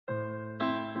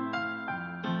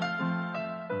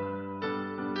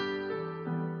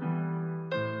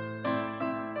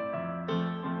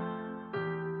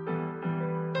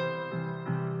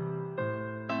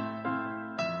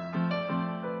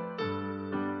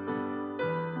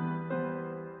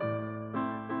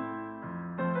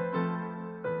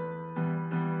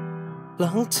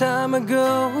Long time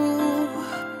ago,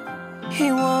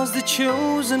 he was the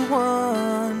chosen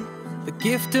one, the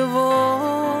gift of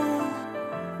all,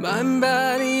 mind,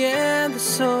 body and the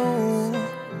soul.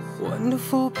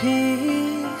 Wonderful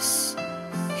peace,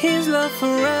 his love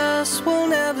for us will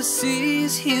never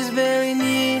cease. He's very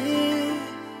near,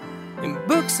 in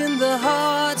books in the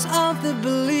hearts of the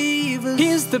believers.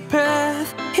 He's the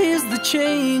path, he's the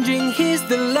changing, he's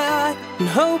the light in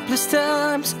hopeless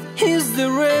times. He's the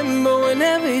rainbow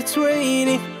whenever it's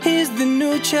raining. He's the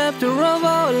new chapter of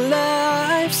our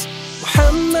lives.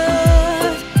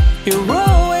 Muhammad, you're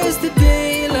always the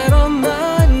daylight on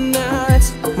my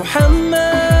nights.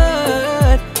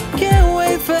 Muhammad, can't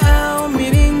wait for our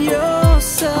meeting your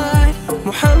side.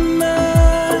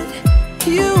 Muhammad,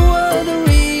 you are the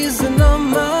reason of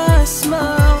my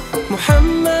smile.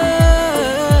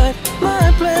 Muhammad,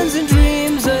 my plans and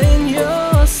dreams are in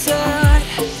your sight.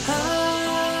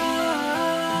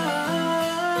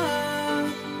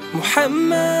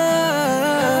 Muhammad,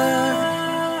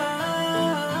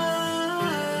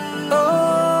 oh,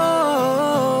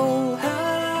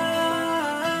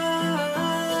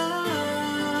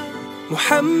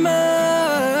 Muhammad,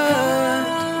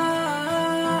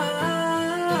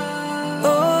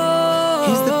 oh,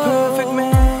 he's the perfect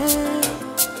man.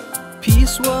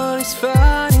 Peace, what he's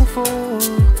fighting for.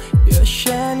 Your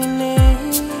shining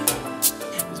name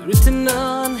is written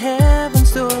on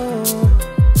heaven's door.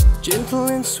 Gentle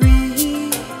and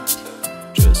sweet,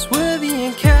 trustworthy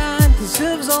and kind,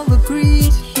 deserves all the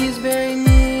greed. He's very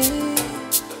near,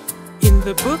 in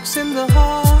the books and the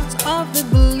hearts of the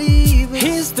believers.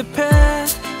 He's the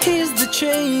path, he's the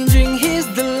changing, he's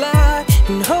the light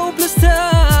in hopeless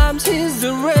times. He's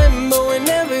the rainbow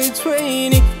whenever it's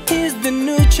raining. He's the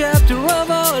new chapter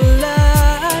of our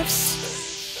lives.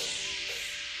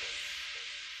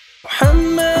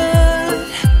 Muhammad,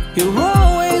 you're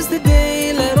always the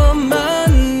daylight on my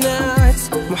nights.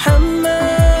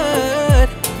 Muhammad,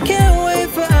 can't wait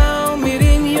for our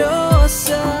meeting your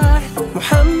side.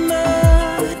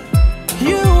 Muhammad,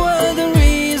 you are the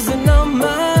reason of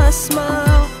my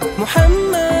smile.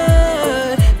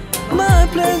 Muhammad, my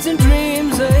plans and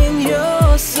dreams are in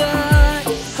your sight.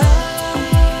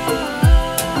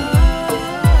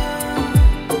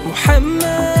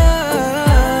 Muhammad,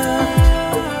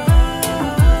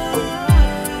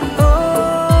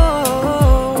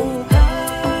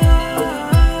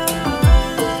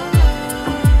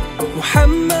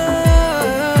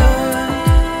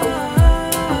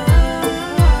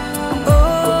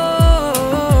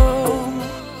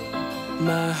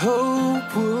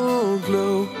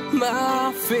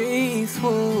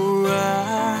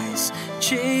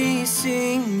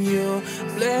 chasing your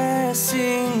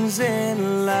blessings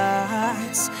and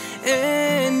lights.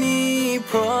 Any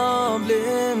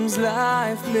problems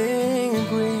life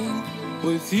lingering,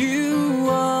 with you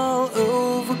I'll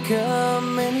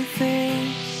overcome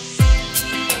anything.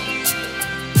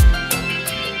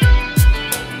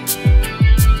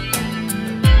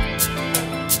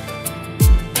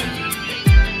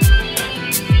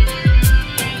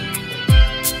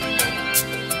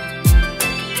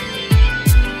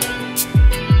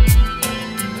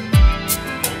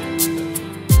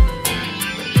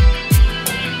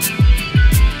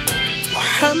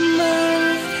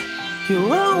 Muhammad,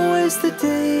 you're always the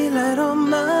daylight on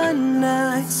my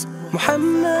nights.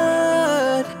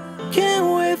 Muhammad, can't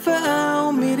wait for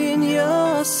our meeting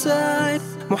your side.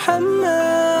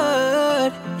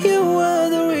 Muhammad, you are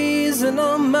the reason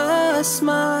of my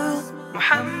smile.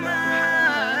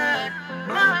 Muhammad,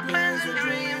 my plans and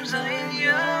dreams are in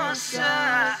your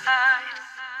sight.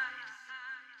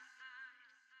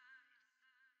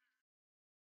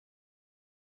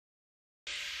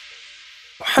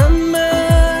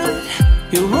 Muhammad,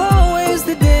 you're always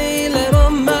the daylight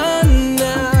on my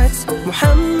nights.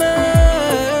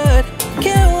 Muhammad,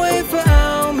 can't wait for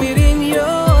our meeting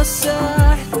your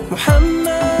side.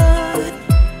 Muhammad,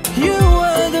 you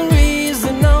are the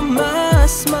reason of my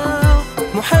smile.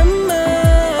 Muhammad.